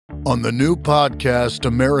On the new podcast,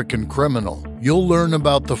 American Criminal, you'll learn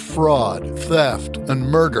about the fraud, theft, and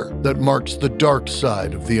murder that marks the dark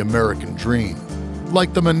side of the American dream.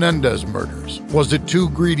 Like the Menendez murders. Was it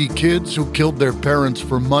two greedy kids who killed their parents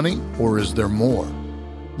for money, or is there more?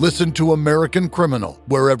 Listen to American Criminal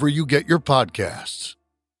wherever you get your podcasts.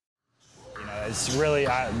 You know, it's really,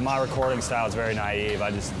 my recording style is very naive.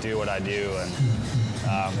 I just do what I do,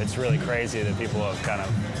 and it's really crazy that people have kind of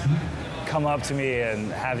come up to me and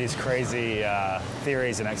have these crazy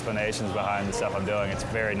theories and explanations behind the stuff I'm doing. It's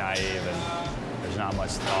very naive, and there's not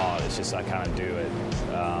much thought. It's just I kind of do it.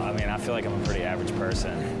 I mean, I feel like I'm a pretty average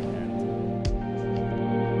person.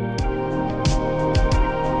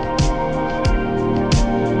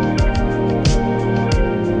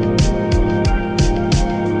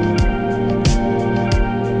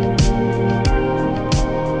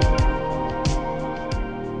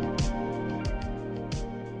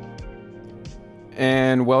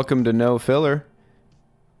 And welcome to No Filler,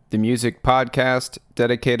 the music podcast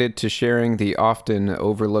dedicated to sharing the often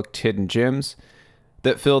overlooked hidden gems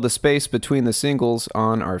that fill the space between the singles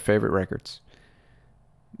on our favorite records.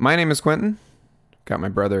 My name is Quentin. Got my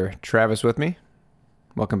brother Travis with me.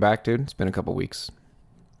 Welcome back, dude. It's been a couple weeks.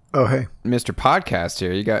 Oh, hey. Mr. Podcast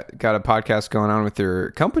here. You got a podcast going on with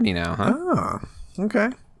your company now, huh? Oh, okay.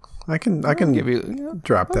 I can give you,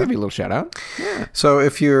 drop that. I'll give you a little shout out. Yeah. So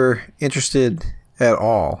if you're interested at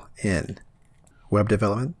all in web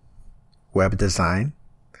development, web design,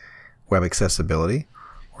 web accessibility,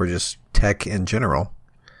 or just tech in general,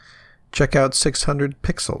 check out 600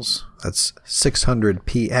 Pixels. That's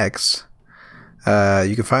 600px.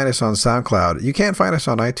 You can find us on SoundCloud. You can't find us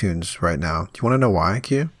on iTunes right now. Do you want to know why,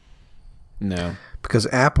 Q? No. Because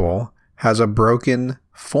Apple has a broken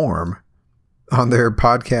form on their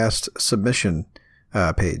podcast submission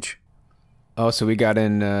page. Oh, so we got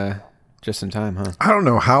in just in time, huh? I don't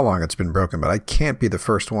know how long it's been broken, but I can't be the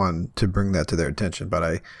first one to bring that to their attention.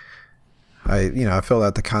 But I filled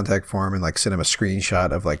out the contact form and like sent them a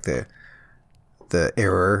screenshot of like the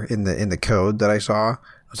error in the code that I saw. I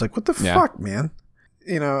was like, what the fuck, man?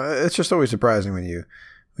 You know, it's just always surprising when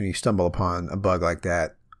you stumble upon a bug like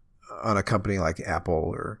that on a company like Apple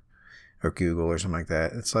or Google or something like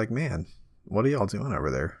that. It's like, man, what are y'all doing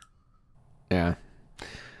over there? Yeah.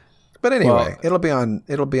 But anyway, it'll be on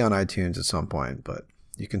iTunes at some point, but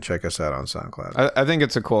you can check us out on SoundCloud. I think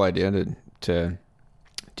it's a cool idea to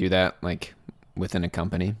do that like within a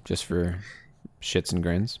company just for shits and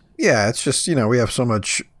grins. Yeah, it's just, we have so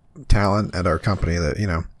much talent at our company that,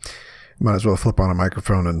 might as well flip on a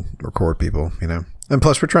microphone and record people, And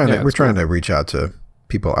plus we're trying to reach out to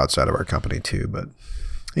people outside of our company too, but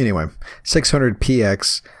anyway,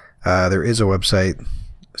 600px, there is a website,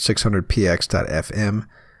 600px.fm.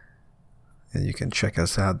 And you can check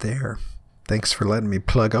us out there. Thanks for letting me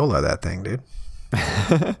plug Ola that thing, dude.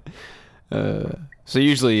 So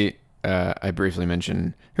usually I briefly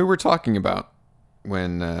mention who we're talking about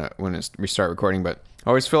when we start recording, but I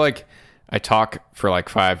always feel like I talk for like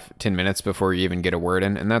 5-10 minutes before you even get a word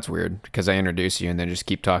in, and that's weird because I introduce you and then just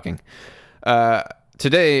keep talking.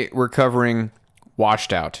 Today we're covering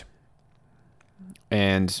Washed Out.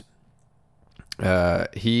 And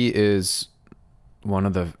he is one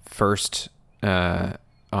of the first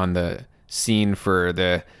on the scene for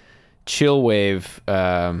the chill wave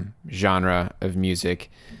genre of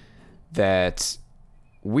music that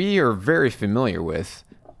we are very familiar with,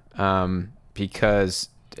 because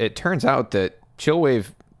it turns out that chill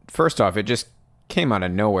wave, first off, it just came out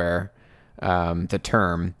of nowhere, the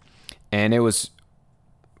term, and it was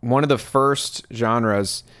one of the first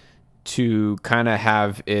genres to kind of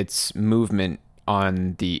have its movement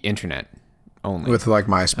on the internet only. With like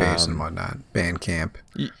MySpace and whatnot, Bandcamp.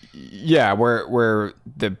 Yeah, where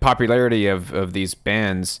the popularity of these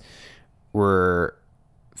bands were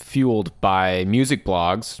fueled by music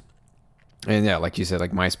blogs. And yeah, like you said,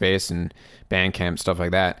 like MySpace and Bandcamp, stuff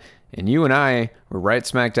like that. And you and I were right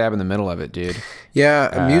smack dab in the middle of it, dude.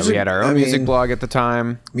 Yeah, we had our own music blog at the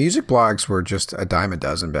time. Music blogs were just a dime a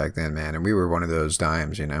dozen back then, man. And we were one of those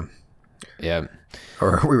dimes, Yeah.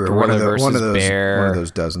 Or we were one of Bear. those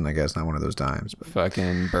dozen, I guess, not one of those dimes. But.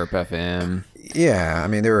 Fucking Burp FM. Yeah, I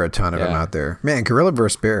mean, there were a ton of them out there. Man, Gorilla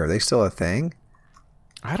vs. Bear, are they still a thing?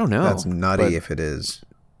 I don't know. That's nutty if it is.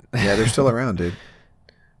 Yeah, they're still around, dude.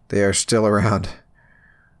 They are still around.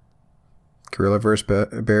 Gorilla vs.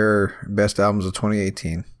 Bear, best albums of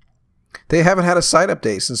 2018. They haven't had a site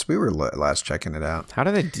update since we were last checking it out. How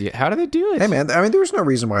do they do it? Hey, man, I mean, there was no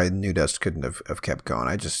reason why New Dust couldn't have kept going.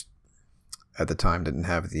 I just, at the time, didn't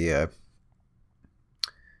have the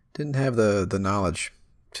knowledge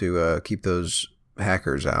to keep those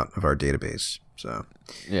hackers out of our database. So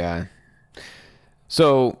Yeah.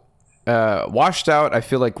 So, Washed Out, I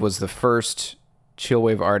feel like, was the first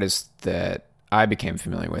chillwave artist that I became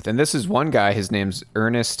familiar with. And this is one guy, his name's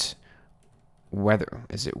Ernest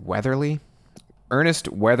Weatherly? Ernest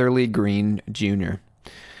Weatherly Green Jr.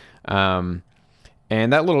 And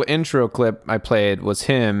that little intro clip I played was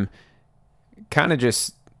him kind of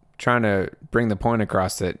just trying to bring the point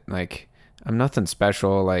across that, like, I'm nothing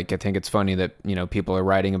special. Like, I think it's funny that, you know, people are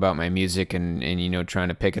writing about my music and you know, trying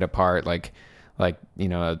to pick it apart. Like, you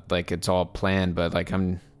know, like it's all planned, but like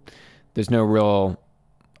there's no real,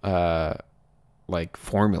 like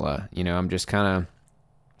formula, you know, I'm just kind of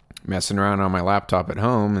messing around on my laptop at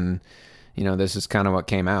home and, you know, this is kind of what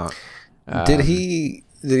came out. Did he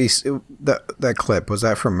that clip, was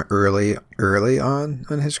that from early on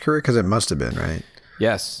in his career? Because it must have been, right?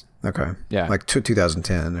 Yes. Okay. Yeah. Like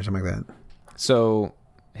 2010 or something like that. So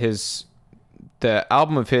the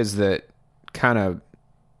album of his that kind of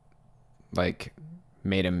like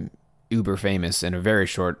made him uber famous in a very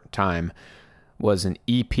short time was an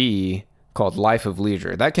EP called Life of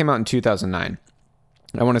Leisure. That came out in 2009.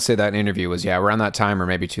 I want to say that interview was, around that time or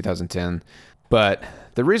maybe 2010. But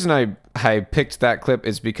the reason I picked that clip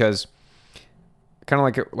is because kind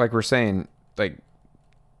of like we're saying, like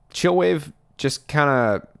chillwave just kind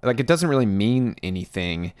of like, it doesn't really mean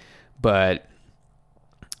anything, but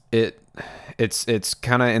it's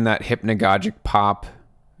kind of in that hypnagogic pop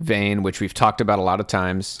vein, which we've talked about a lot of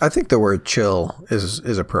times. I think the word chill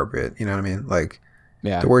is appropriate. You know what I mean? Like,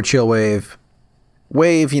 Yeah. the word chill wave,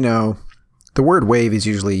 you know, the word wave is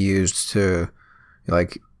usually used to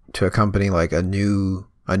accompany like a new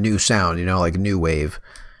sound, you know, like new wave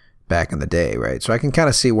back in the day, right? So I can kind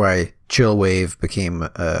of see why chill wave became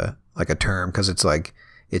like a term, because it's like,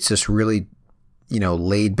 it's just really, you know,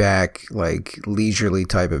 laid back, like leisurely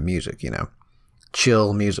type of music, you know,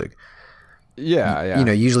 chill music. Yeah. You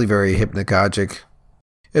know, usually very hypnagogic.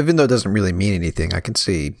 Even though it doesn't really mean anything, I can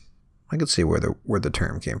see where the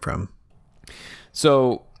term came from.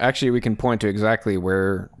 So actually, we can point to exactly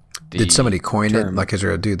where. Did somebody coin it? Like, is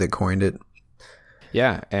there a dude that coined it?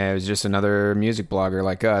 Yeah, and it was just another music blogger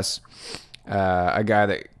like us, a guy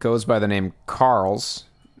that goes by the name Carls.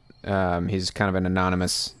 He's kind of an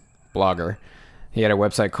anonymous blogger. He had a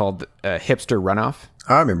website called Hipster Runoff.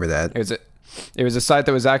 I remember that. It was a site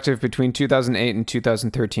that was active between 2008 and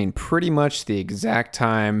 2013, pretty much the exact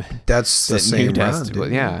time. That's the same run,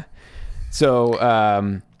 dude. Yeah.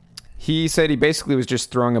 So he said he basically was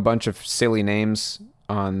just throwing a bunch of silly names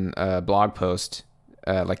on a blog post,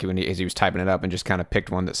 like as he was typing it up, and just kind of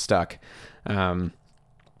picked one that stuck.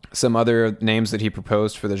 Some other names that he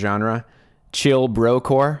proposed for the genre: chill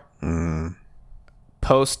brocore,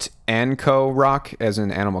 post-anco rock, as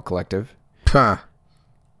in Animal Collective,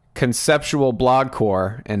 conceptual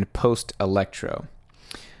blogcore, and post-electro.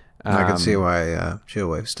 I can see why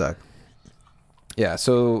chillwave stuck. Yeah,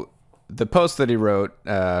 so the post that he wrote,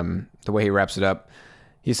 the way he wraps it up,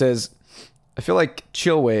 he says, I feel like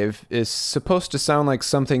chillwave is supposed to sound like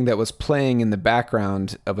something that was playing in the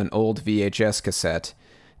background of an old VHS cassette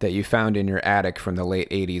that you found in your attic from the late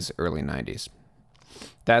 80s, early 90s.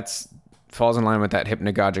 That falls in line with that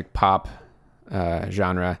hypnagogic pop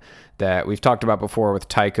genre that we've talked about before with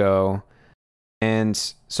Tycho. And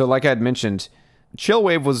so, like I had mentioned,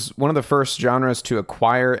 chillwave was one of the first genres to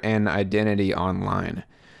acquire an identity online.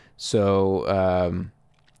 So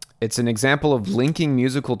it's an example of linking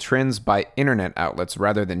musical trends by internet outlets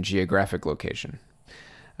rather than geographic location.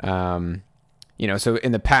 You know, so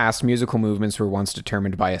in the past, musical movements were once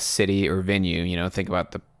determined by a city or venue. You know, think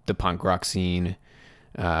about the punk rock scene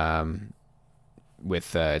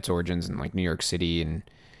with its origins in like New York City, and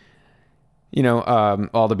you know,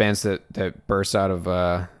 all the bands that burst out of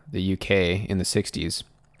the UK in the 60s.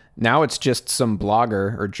 Now it's just some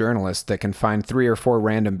blogger or journalist that can find 3 or 4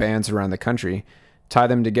 random bands around the country, tie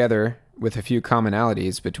them together with a few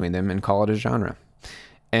commonalities between them, and call it a genre.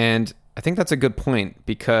 And I think that's a good point,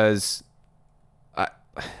 because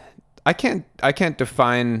I can't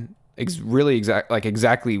define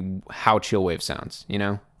exactly how chillwave sounds, you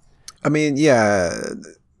know? I mean, yeah,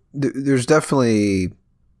 there's definitely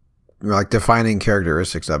like defining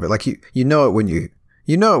characteristics of it. Like you know it when you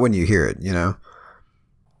hear it, you know?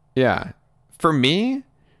 Yeah. For me,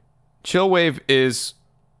 chillwave is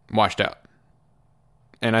Washed Out.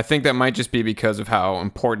 And I think that might just be because of how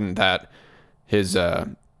important that his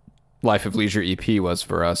Life of Leisure EP was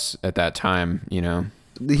for us at that time, you know?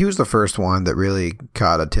 He was the first one that really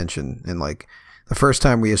caught attention, and like the first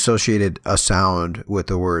time we associated a sound with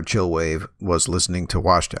the word chillwave was listening to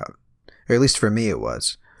Washed Out. Or at least for me it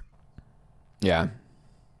was. Yeah.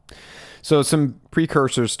 So some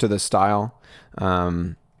precursors to the style.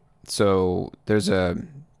 So there's a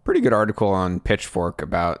pretty good article on Pitchfork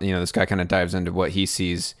about, this guy kind of dives into what he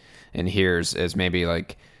sees and hears as maybe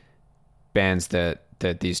like bands that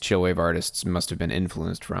these chillwave artists must have been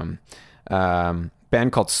influenced from.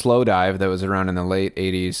 Band called Slowdive that was around in the late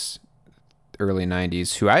 80s, early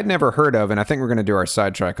 90s, who I'd never heard of, and I think we're going to do our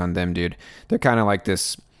sidetrack on them, dude. They're kind of like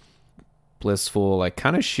this blissful, like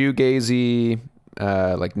kind of shoegazy,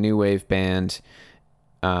 like new wave band.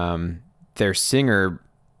 Their singer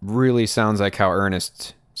really sounds like how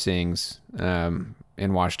Ernest sings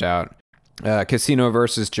in Washed Out. Casino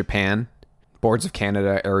versus Japan, Boards of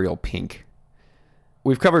Canada, Ariel Pink.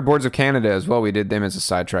 We've covered Boards of Canada as well. We did them as a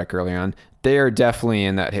sidetrack early on. They are definitely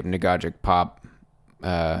in that hypnagogic pop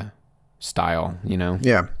style,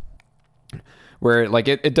 Yeah. Where like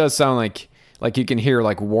it does sound like you can hear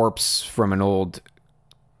like warps from an old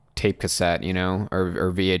tape cassette,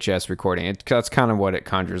 or VHS recording. That's kind of what it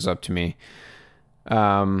conjures up to me.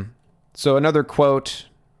 So another quote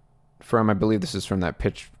from, I believe this is from that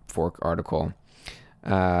Pitchfork article.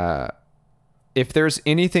 If there's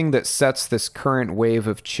anything that sets this current wave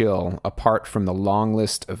of chill apart from the long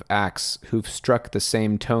list of acts who've struck the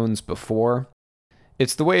same tones before,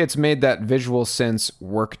 it's the way it's made that visual sense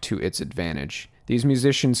work to its advantage. These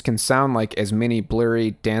musicians can sound like as many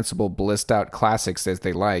blurry, danceable, blissed out classics as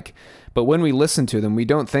they like, but when we listen to them, we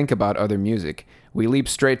don't think about other music. We leap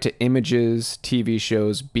straight to images, TV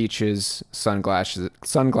shows, beaches,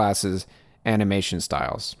 sunglasses, animation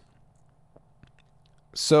styles.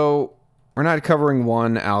 So, we're not covering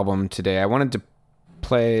one album today. I wanted to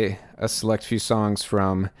play a select few songs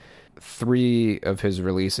from 3 of his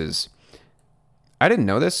releases. I didn't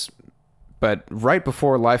know this, but right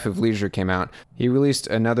before Life of Leisure came out, he released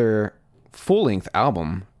another full-length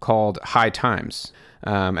album called High Times.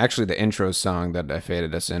 Actually, the intro song that I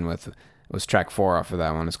faded us in with was track 4 off of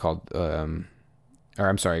that one. It's called,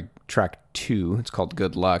 track 2. It's called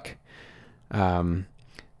Good Luck.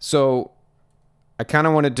 So I kind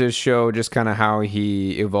of wanted to show just kind of how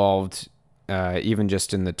he evolved, even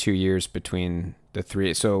just in the 2 years between the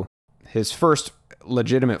 3. So his first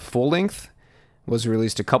legitimate full-length was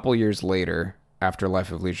released a couple years later after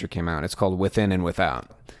Life of Leisure came out. It's called Within and Without.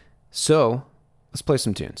 So let's play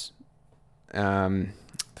some tunes. The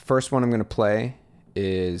first one I'm going to play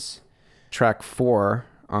is track 4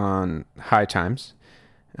 on High Times.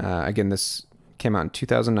 Again, this came out in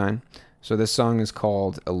 2009. So this song is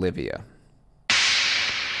called Olivia.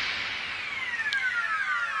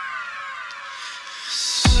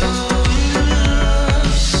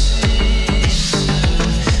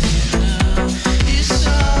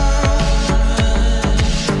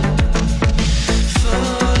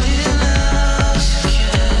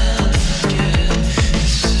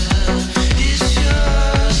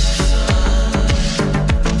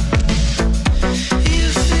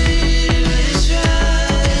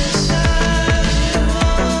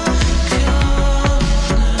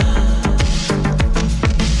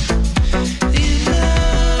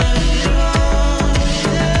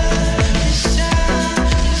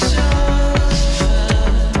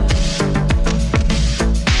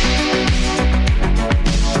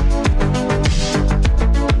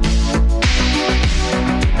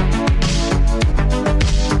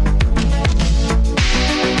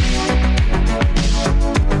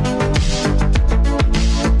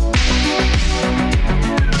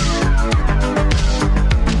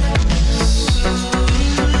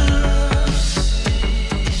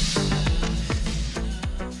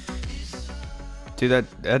 Dude,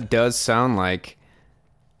 that does sound like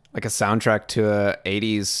a soundtrack to a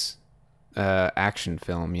 80s action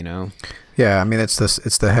film, Yeah, I mean it's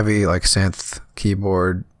the heavy like synth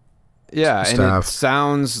keyboard. Yeah, stuff. And it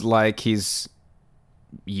sounds like he's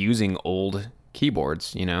using old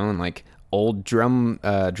keyboards, and like old drum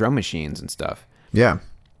machines and stuff. Yeah.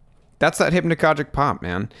 That's that hypnagogic pop,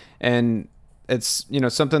 man. And it's,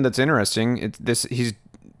 something that's interesting. He's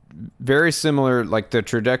very similar, like the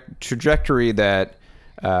trajectory that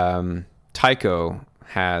Tycho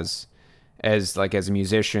has as a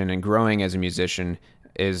musician and growing as a musician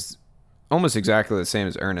is almost exactly the same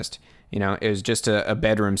as Ernest. It was just a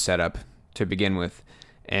bedroom setup to begin with.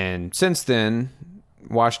 And since then,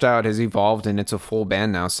 Washed Out has evolved and it's a full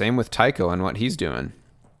band now. Same with Tycho and what he's doing.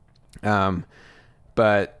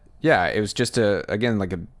 But yeah, it was just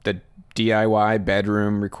the DIY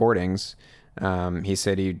bedroom recordings. He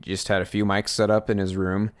said he just had a few mics set up in his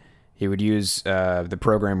room. He would use the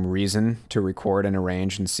program Reason to record and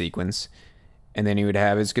arrange and sequence. And then he would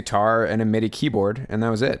have his guitar and a MIDI keyboard, and that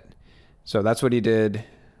was it. So that's what he did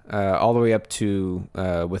all the way up to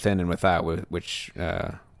Within and Without, which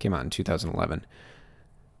came out in 2011.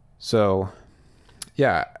 So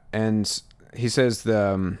Yeah, and he says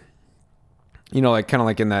like kind of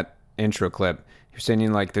like in that intro clip, you're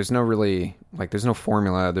saying like there's no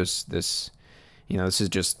formula. There's this, this is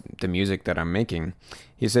just the music that I'm making.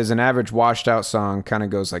 He says an average washed out song kind of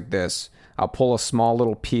goes like this. I'll pull a small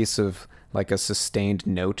little piece of like a sustained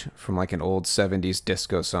note from like an old 70s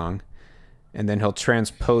disco song, and then he'll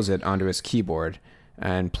transpose it onto his keyboard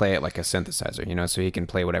and play it like a synthesizer, so he can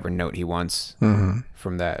play whatever note he wants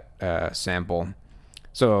from that sample.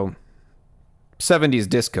 So 70s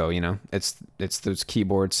disco, it's those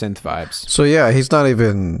keyboard synth vibes. So yeah, he's not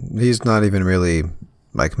even really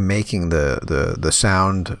like making the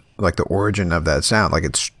sound, like the origin of that sound. Like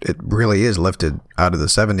it really is lifted out of the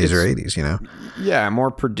 70s or 80s, Yeah,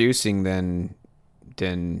 more producing than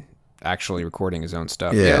actually recording his own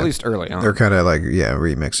stuff. Yeah, at least early on. They're kind of like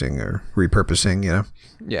remixing or repurposing,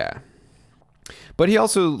 Yeah. But he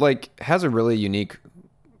also like has a really unique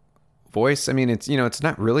voice. I mean, it's it's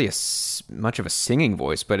not really much of a singing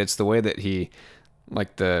voice, but it's the way that he,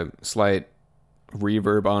 like the slight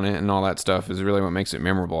reverb on it and all that stuff is really what makes it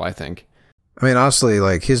memorable, I think. I mean, honestly,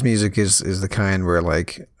 like his music is the kind where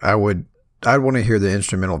like I'd want to hear the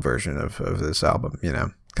instrumental version of this album,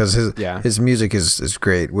 because his music is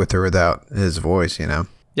great with or without his voice,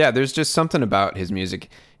 Yeah, there's just something about his music.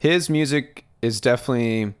 His music is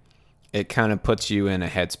definitely, it kind of puts you in a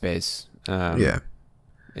headspace.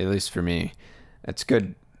 At least for me, it's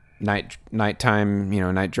good nighttime,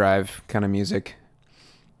 night drive kind of music.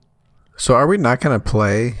 So are we not going to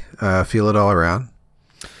play Feel It All Around?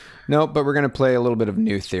 No, but we're going to play a little bit of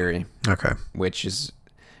New Theory. Okay. Which is,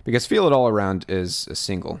 because Feel It All Around is a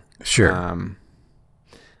single. Sure.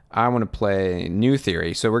 I want to play New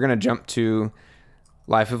Theory. So we're going to jump to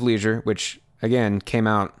Life of Leisure, which again came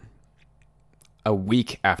out a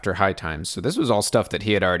week after High Times. So this was all stuff that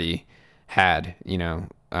he had already had,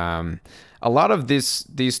 a lot of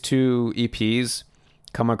these two EPs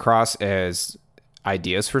come across as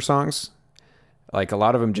ideas for songs. Like a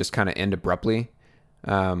lot of them just kind of end abruptly.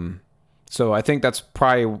 So I think that's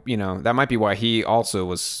probably, that might be why he also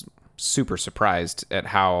was super surprised at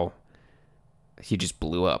how he just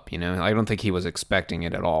blew up, I don't think he was expecting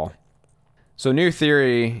it at all. So New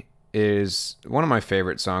Theory is one of my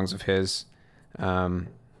favorite songs of his. And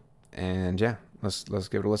yeah, let's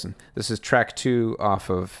give it a listen. This is track 2 off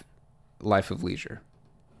of Life of Leisure.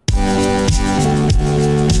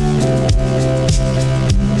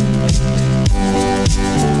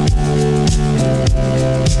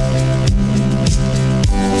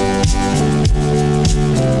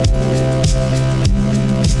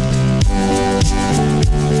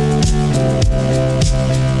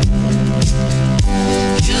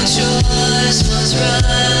 Your choice was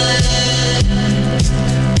right.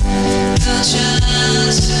 No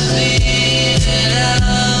chance to leave it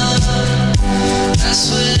out. I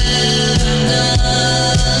swear I'm not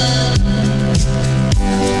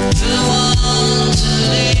the one to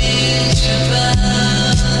lead you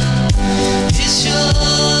back. It's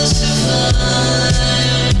yours to find.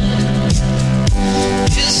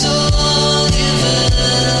 It's all you've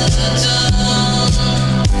ever done.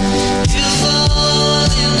 You're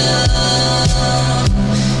falling now.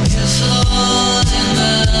 You're falling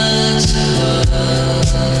back to us.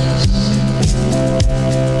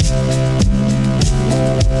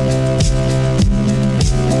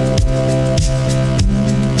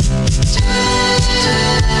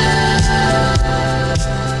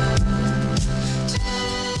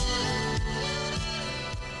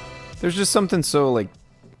 There's just something so like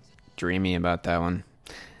dreamy about that one,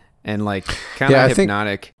 and like kind of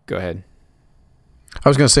hypnotic. Go ahead. I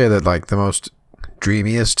was gonna say that like the most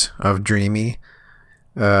dreamiest of dreamy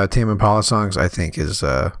Tame Impala songs, I think, is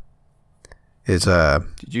Did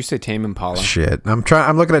you say Tame Impala? shit.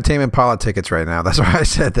 I'm looking at Tame Impala tickets right now. That's why I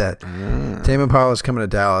said that. Tame Impala is coming to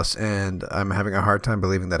Dallas, and I'm having a hard time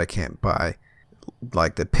believing that I can't buy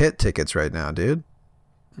like the pit tickets right now, dude.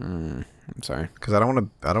 I'm sorry, because I don't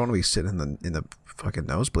want to be sitting in the fucking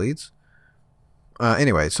nosebleeds.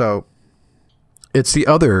 Anyway, so it's the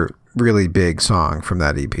other really big song from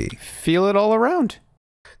that EP. Feel It All Around.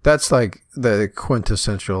 That's like the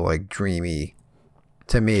quintessential, like dreamy,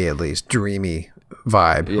 to me at least, dreamy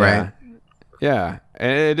vibe, right? Yeah,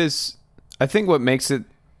 and it is. I think what makes it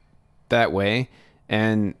that way,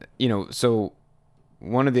 and so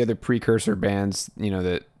one of the other precursor bands,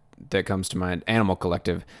 that comes to mind, Animal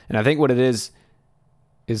Collective, and I think what it is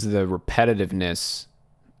the repetitiveness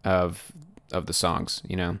of the songs.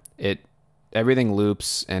 Everything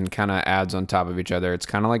loops and kind of adds on top of each other. It's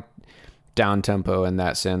kind of like down tempo in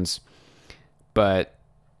that sense, but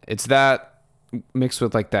it's that mixed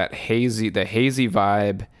with like the hazy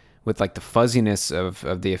vibe with like the fuzziness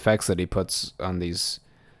of the effects that he puts on these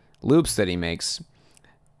loops that he makes,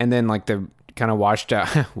 and then like the kind of washed out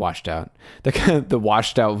the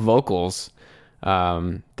washed out vocals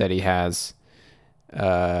that he has.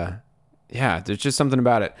 There's just something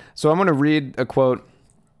about it. So I'm going to read a quote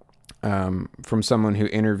from someone who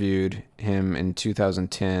interviewed him in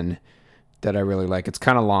 2010 that I really like. It's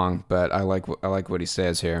kind of long, but I like what he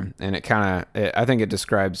says here, and I think it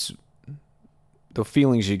describes the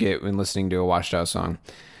feelings you get when listening to a Washed Out song.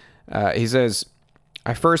 He says,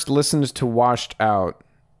 "I first listened to Washed Out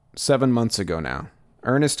 7 months ago now.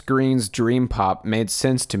 Ernest Green's dream pop made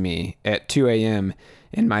sense to me at 2 a.m.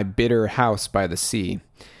 in my bitter house by the sea.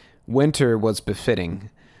 Winter was befitting.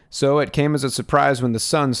 So it came as a surprise when the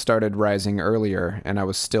sun started rising earlier and I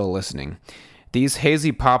was still listening. These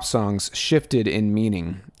hazy pop songs shifted in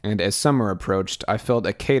meaning, and as summer approached, I felt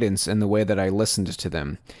a cadence in the way that I listened to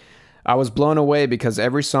them. I was blown away because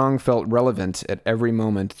every song felt relevant at every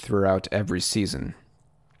moment throughout every season.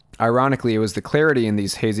 Ironically, it was the clarity in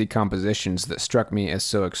these hazy compositions that struck me as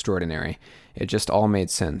so extraordinary. It just all made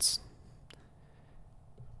sense."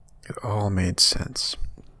 It all made sense.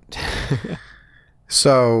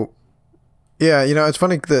 So, yeah, it's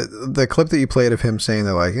funny, the clip that you played of him saying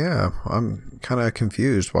that, like, yeah, I'm kind of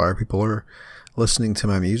confused why people are listening to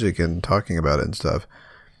my music and talking about it and stuff.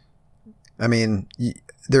 I mean,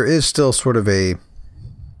 there is still sort of an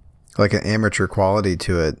amateur quality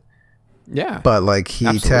to it. Yeah. But like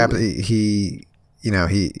he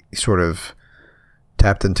sort of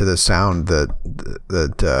tapped into the sound that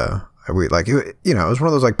we like, it was one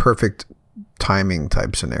of those like perfect timing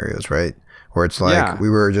type scenarios, right? Where it's like we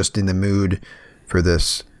were just in the mood for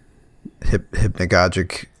this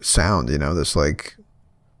hypnagogic sound, this like,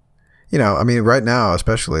 I mean, right now,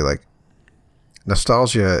 especially, like,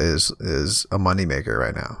 nostalgia is a moneymaker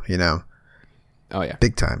right now, Oh yeah,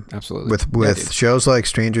 big time, absolutely. With shows like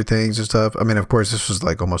Stranger Things and stuff. I mean, of course, this was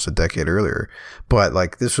like almost a decade earlier, but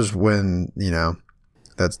like this was when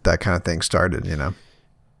that kind of thing started.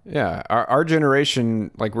 Yeah, our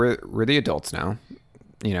generation, like we're the adults now,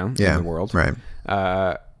 in the world, right?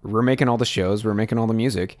 We're making all the shows, we're making all the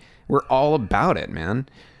music, we're all about it, man.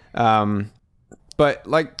 But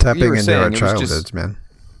like tapping you were into saying, our it was childhoods, man.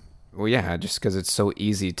 Well, yeah, just because it's so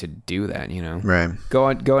easy to do that, Right. Go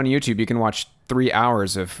on YouTube, you can watch 3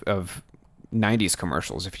 hours of 90s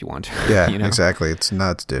commercials if you want. Yeah, exactly. It's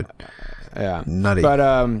nuts, dude. Yeah, nutty. But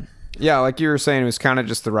like you were saying, it was kind of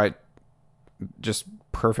just just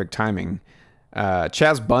perfect timing.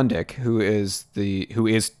 Chaz Bundick, who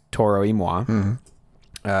is Toro y Moi,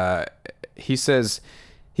 he says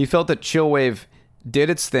he felt that Chillwave did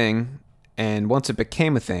its thing, and once it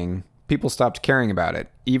became a thing, people stopped caring about it,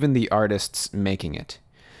 even the artists making it.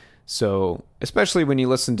 So, especially when you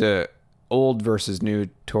listen to old versus new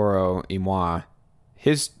Toro y Moi,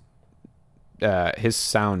 his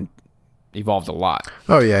sound evolved a lot.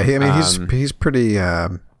 Oh yeah, he's pretty. He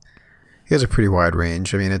has a pretty wide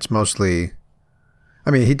range. I mean, it's mostly.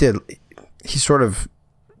 I mean, he sort of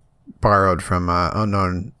borrowed from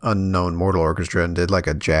Unknown Mortal Orchestra and did like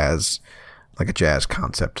a jazz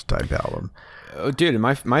concept type album. Oh, dude,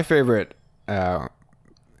 my favorite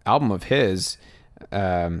album of his,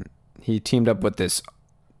 he teamed up with these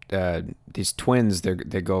twins. They're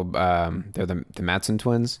the Matson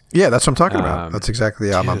twins. Yeah, that's what I'm talking about. That's exactly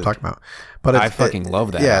the album I'm talking about. But I fucking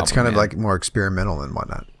love that. Yeah, album, it's kind man. of like more experimental and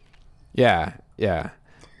whatnot. Yeah,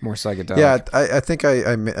 more psychedelic. Yeah, I think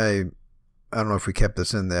I don't know if we kept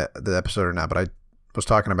this in the episode or not, but I was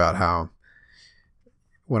talking about how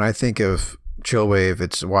when I think of Chillwave,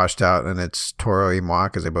 it's Washed Out and it's Toro y Moi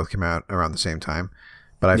because they both came out around the same time.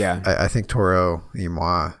 But I think Toro y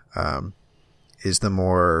Moi is the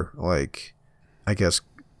more, like, I guess,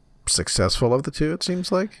 successful of the two, it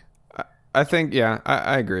seems like. I think,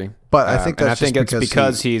 I agree. But I think that's it's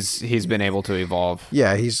because he's been able to evolve.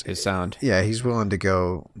 Yeah, his sound. Yeah, he's willing to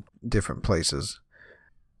go different places.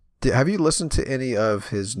 Have you listened to any of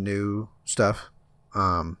his new stuff?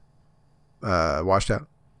 Washed Out?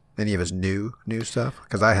 Any of his new stuff?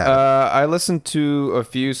 Because I haven't. I listened to a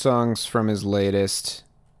few songs from his latest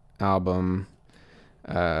album,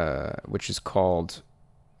 which is called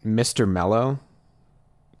Mr. Mellow.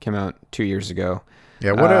 Came out 2 years ago.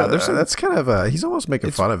 Yeah, that's kind of he's almost making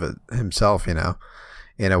fun of it himself, in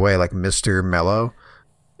a way, like Mr. Mellow.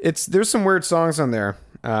 There's some weird songs on there.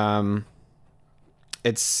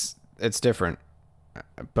 It's different,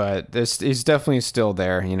 but he's definitely still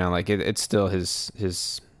there. Like it's still his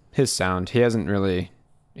sound. He hasn't really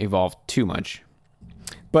evolved too much.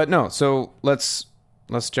 But no, so let's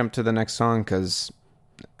jump to the next song because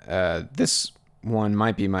this one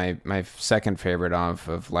might be my second favorite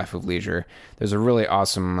of Life of Leisure. There's a really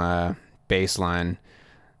awesome bass line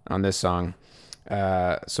on this song.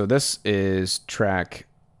 So this is track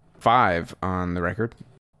 5 on the record,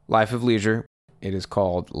 Life of Leisure. It is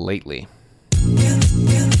called Lately.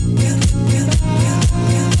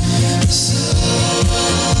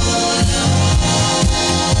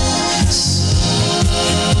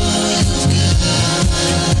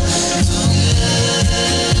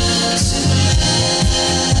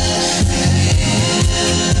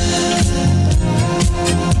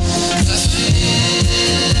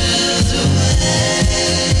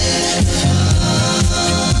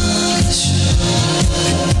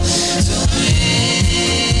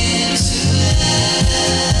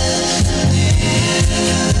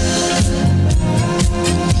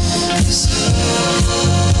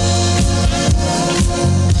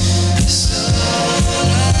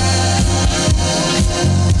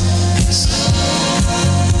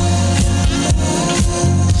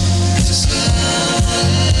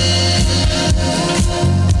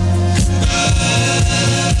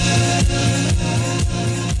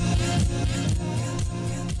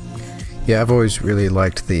 Yeah, I've always really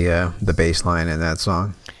liked the bass line in that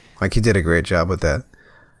song. Like, he did a great job with that.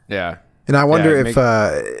 Yeah. And I wonder if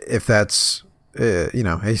that's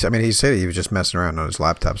he said he was just messing around on his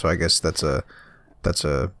laptop, so I guess that's a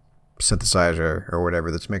synthesizer or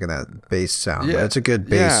whatever that's making that bass sound. Yeah. But it's a good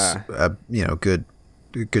bass,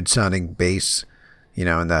 good sounding bass, in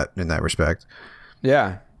that respect.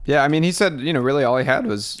 Yeah. Yeah, I mean, he said, really all he had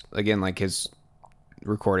was, again, like his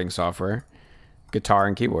recording software, guitar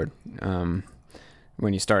and keyboard,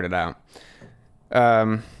 when he started out.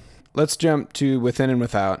 Let's jump to Within and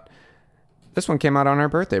Without. This one came out on our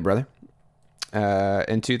birthday, brother,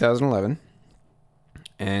 in 2011.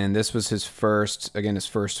 And this was his first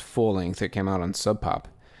full length. It came out on Sub Pop.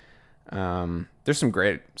 There's some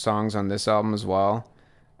great songs on this album as well.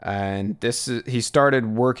 And he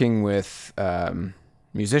started working with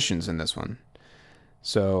musicians in this one.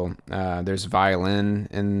 So there's violin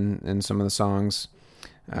in some of the songs.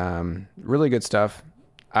 Really good stuff.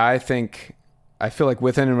 I feel like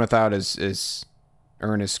Within and Without is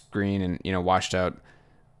Ernest Green and Washed Out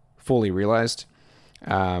fully realized.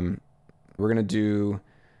 We're gonna do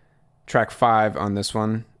track 5 on this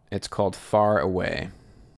one. It's called Far Away.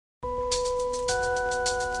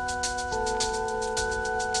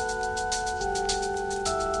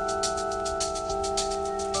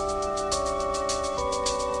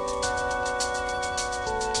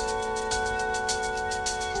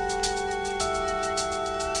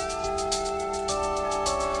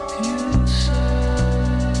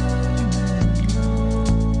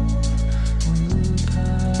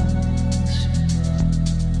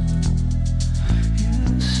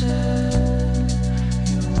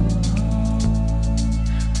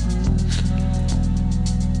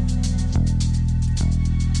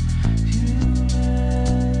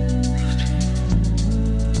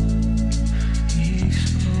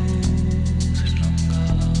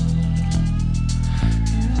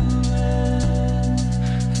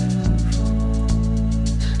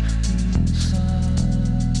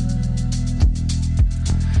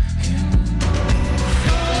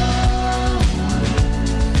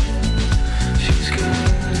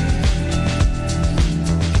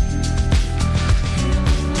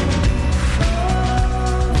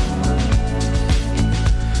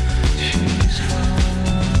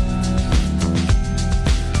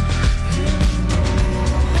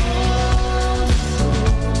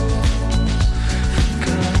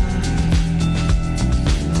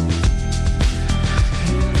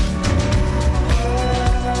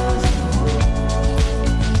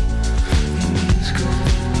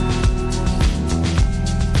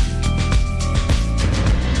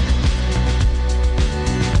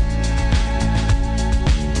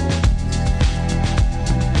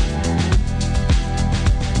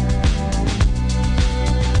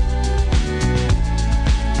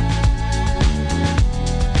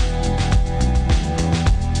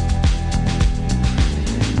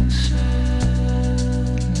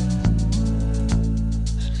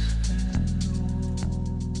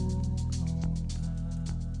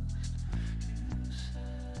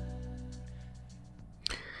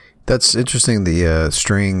 That's interesting. The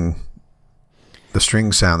string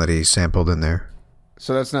sound that he sampled in there.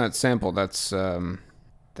 So that's not sampled.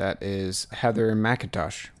 That is Heather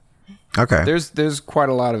McIntosh. Okay. There's quite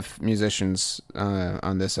a lot of musicians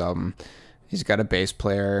on this album. He's got a bass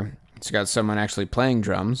player. He's got someone actually playing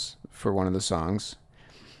drums for one of the songs.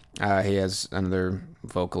 He has another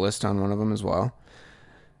vocalist on one of them as well.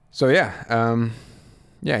 So yeah,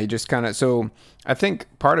 he just kind of. So I think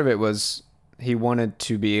part of it was he wanted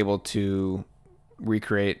to be able to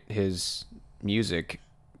recreate his music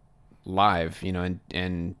live, you know,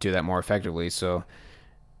 and do that more effectively. So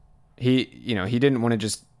he didn't want to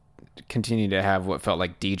just continue to have what felt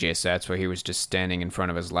like DJ sets where he was just standing in front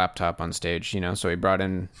of his laptop on stage, you know. So he brought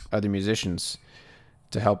in other musicians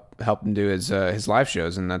to help him do his live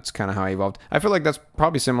shows, and that's kind of how he evolved. I feel like that's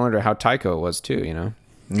probably similar to how Tycho was too, you know.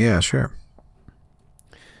 Yeah, sure.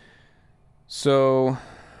 So,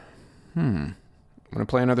 want to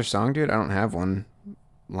play another song, dude? I don't have one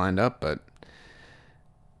lined up, but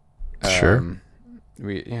Sure.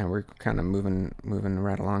 we're kind of moving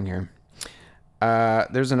right along here.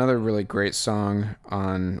 There's another really great song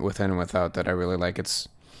on Within and Without that I really like. It's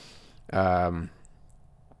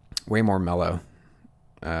way more mellow.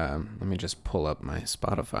 Let me just pull up my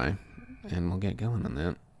Spotify and we'll get going on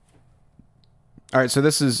that. All right, so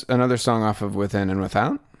this is another song off of Within and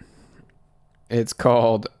Without. It's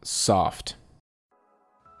called Soft.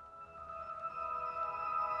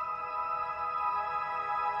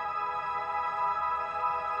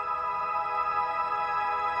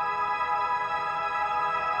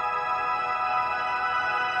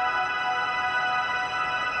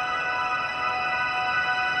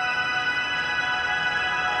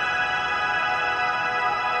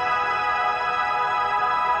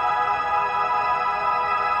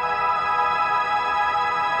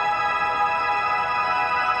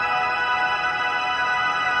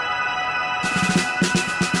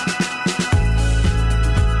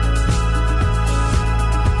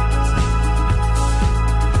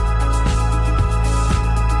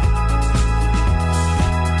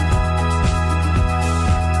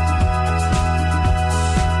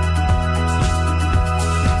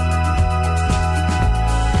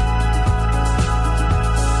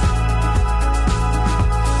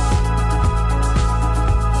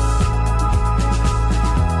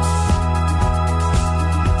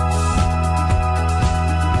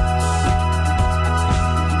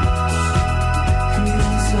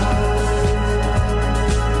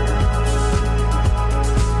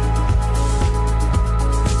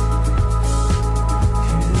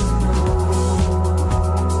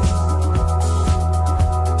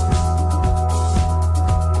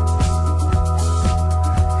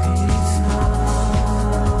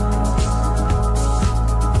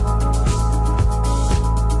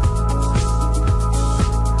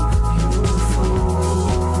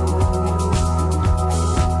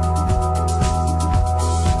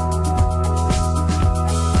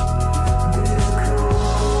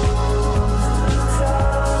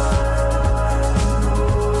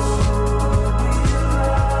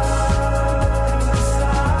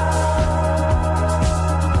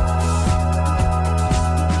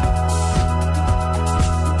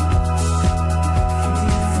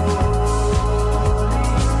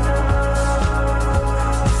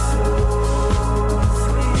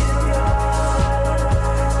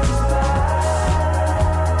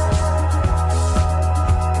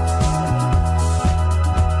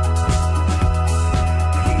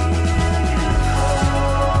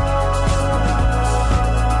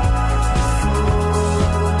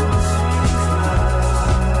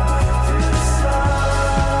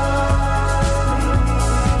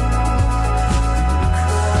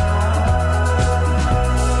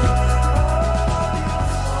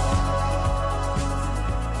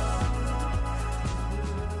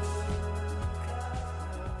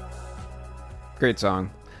 Great song.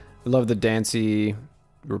 I love the dancey,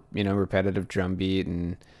 repetitive drum beat,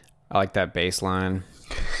 and I like that bass line.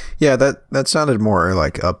 Yeah, that sounded more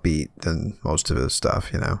like upbeat than most of his stuff,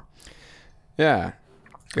 you know. Yeah.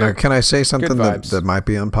 Can I say something vibes. that might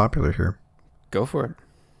be unpopular here? Go for it.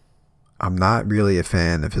 I'm not really a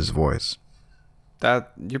fan of his voice.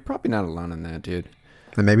 That you're probably not alone in that, dude.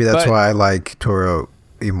 And maybe that's why I like Toro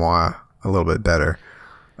y Moi a little bit better.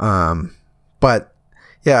 But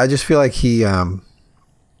yeah, I just feel like he I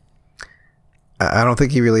don't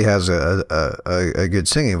think he really has a good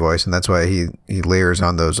singing voice, and that's why he layers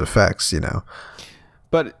on those effects, you know.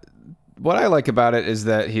 But what I like about it is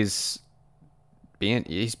that he's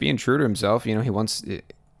being true to himself, you know. He wants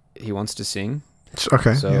to sing.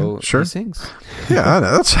 Okay. So yeah, sure. He sings. Yeah, I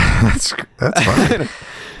know. That's fine.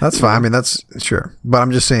 That's fine. I mean, that's sure. But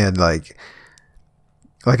I'm just saying, like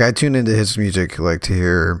I tune into his music like to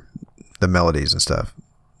hear the melodies and stuff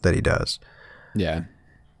that he does. Yeah.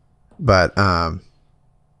 But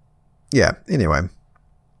yeah. Anyway,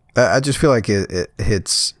 I just feel like it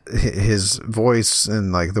hits his voice,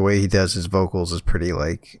 and like the way he does his vocals is pretty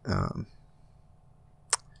like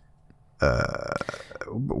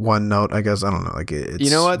one note, I guess. I don't know. Like it's, you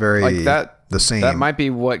know what? Very like that. The same. That might be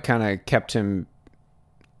what kind of kept him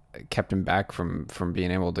kept him back from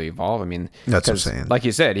being able to evolve. I mean, That's what I'm 'cause saying. like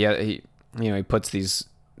you said, he puts these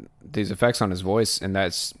effects on his voice, and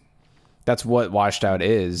that's what Washed Out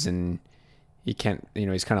is, and he can't,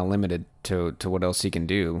 he's kind of limited to what else he can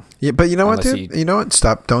do. Yeah, but you know what, Unless dude? You know what?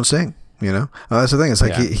 Stop! Don't sing. That's the thing. It's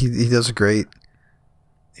like Yeah. he does great.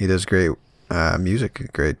 He does great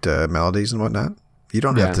music, great melodies and whatnot. You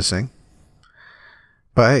don't Yeah. have to sing.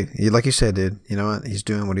 But hey, like you said, dude. You know what? He's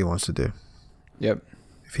doing what he wants to do. Yep.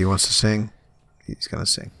 If he wants to sing, he's gonna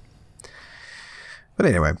sing. But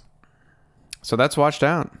anyway, So that's Washed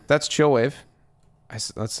Out. That's Chillwave.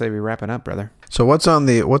 Let's say we wrap it up, brother. so what's on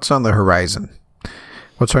the horizon?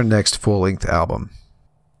 What's our next full length album?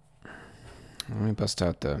 Let me bust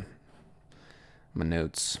out my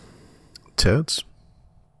notes. Toads.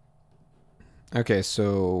 Okay,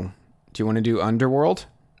 so do you want to do Underworld?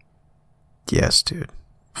 Yes, dude.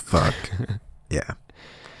 Fuck. Yeah.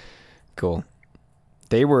 Cool.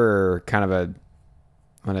 They were kind of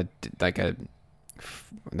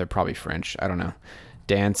they're probably French. I don't know.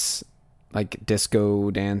 Dance, like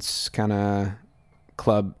disco dance kind of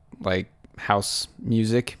club, like house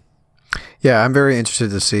music. Yeah, I'm very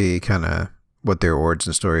interested to see kind of what their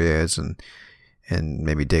origin story is, and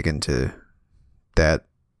maybe dig into that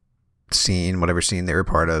scene, whatever scene they were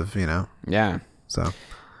part of. Yeah. So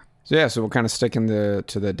So we'll kind of stick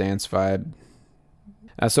to the dance vibe.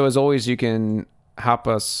 So as always, you can hop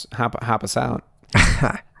us out.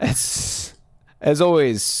 As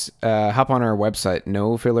always, hop on our website,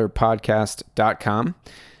 nofillerpodcast.com.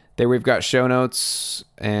 There we've got show notes,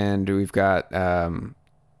 and we've got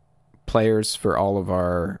players for all of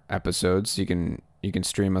our episodes. You can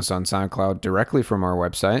stream us on SoundCloud directly from our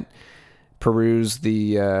website. Peruse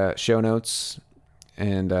the show notes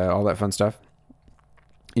and all that fun stuff.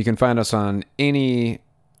 You can find us on any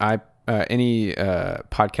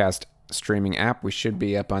podcast streaming app. We should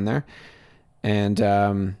be up on there.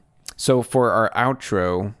 And so for our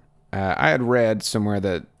outro, I had read somewhere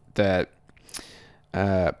that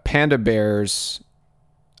Panda Bear's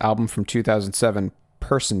album from 2007,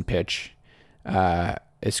 Person Pitch,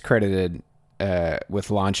 is credited with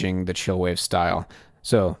launching the chillwave style.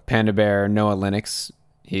 So Panda Bear, Noah Lennox,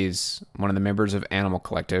 he's one of the members of Animal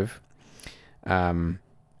Collective. And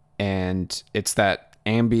it's that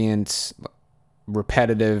ambient,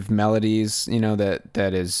 repetitive melodies,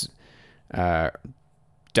 that is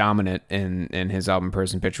dominant in his album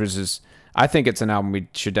Person Pitch, which is, I think it's an album we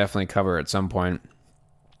should definitely cover at some point.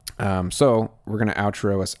 So we're going to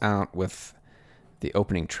outro us out with the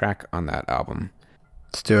opening track on that album.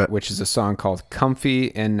 let's do it. Which is a song called Comfy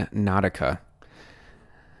in Nautica.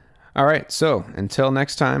 All right, so until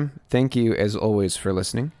next time, thank you as always for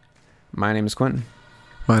listening. My name is Quentin.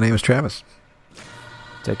 My name is Travis.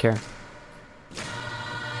 Take care.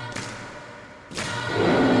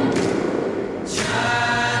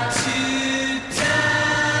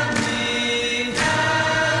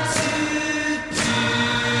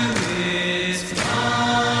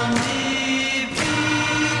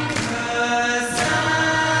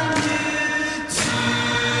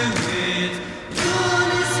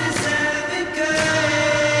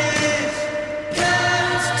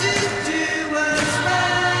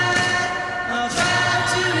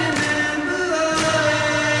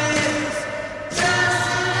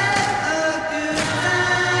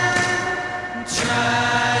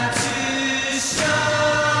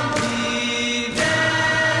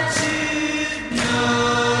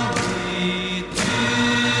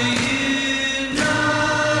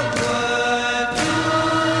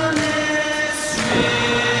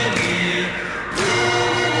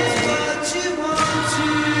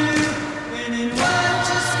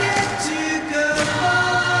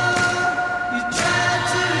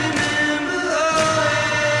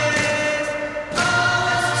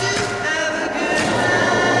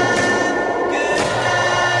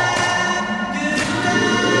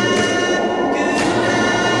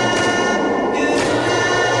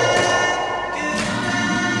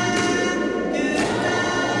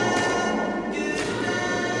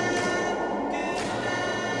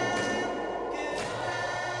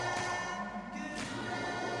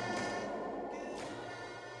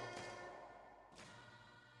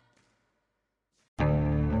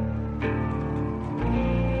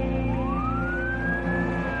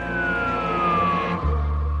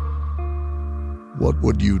 What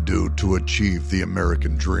would you do to achieve the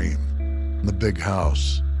American dream? The big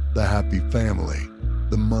house, the happy family,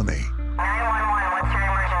 the money. 911, what's your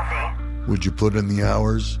emergency? Would you put in the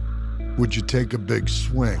hours? Would you take a big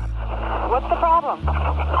swing? What's the problem?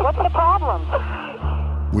 What's the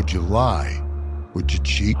problem? Would you lie? Would you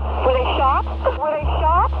cheat? Were they shot? shot? Were they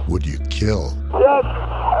shot? Would you kill? Yes.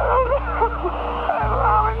 My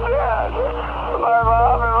mom is dead. My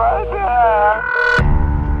mom is right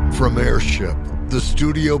there. From Airship, the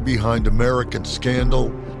studio behind American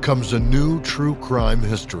Scandal, comes a new true crime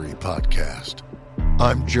history podcast.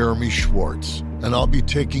 I'm Jeremy Schwartz, and I'll be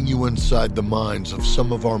taking you inside the minds of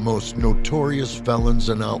some of our most notorious felons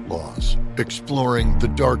and outlaws, exploring the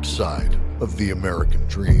dark side of the American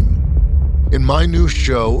dream. In my new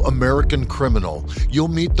show, American Criminal, you'll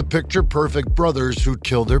meet the picture-perfect brothers who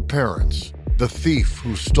killed their parents, the thief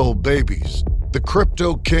who stole babies, the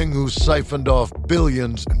crypto king who siphoned off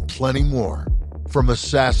billions, and plenty more. From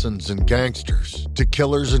assassins and gangsters to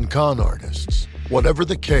killers and con artists. Whatever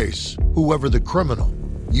the case, whoever the criminal,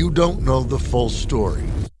 you don't know the full story.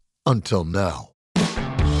 Until now.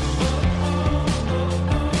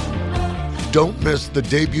 Don't miss the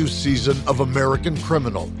debut season of American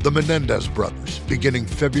Criminal, The Menendez Brothers, beginning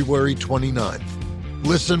February 29th.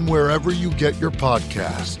 Listen wherever you get your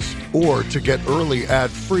podcasts, or to get early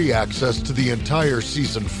ad-free access to the entire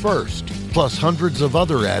season first, plus hundreds of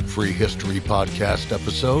other ad-free history podcast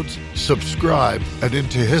episodes, subscribe at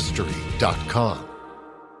IntoHistory.com.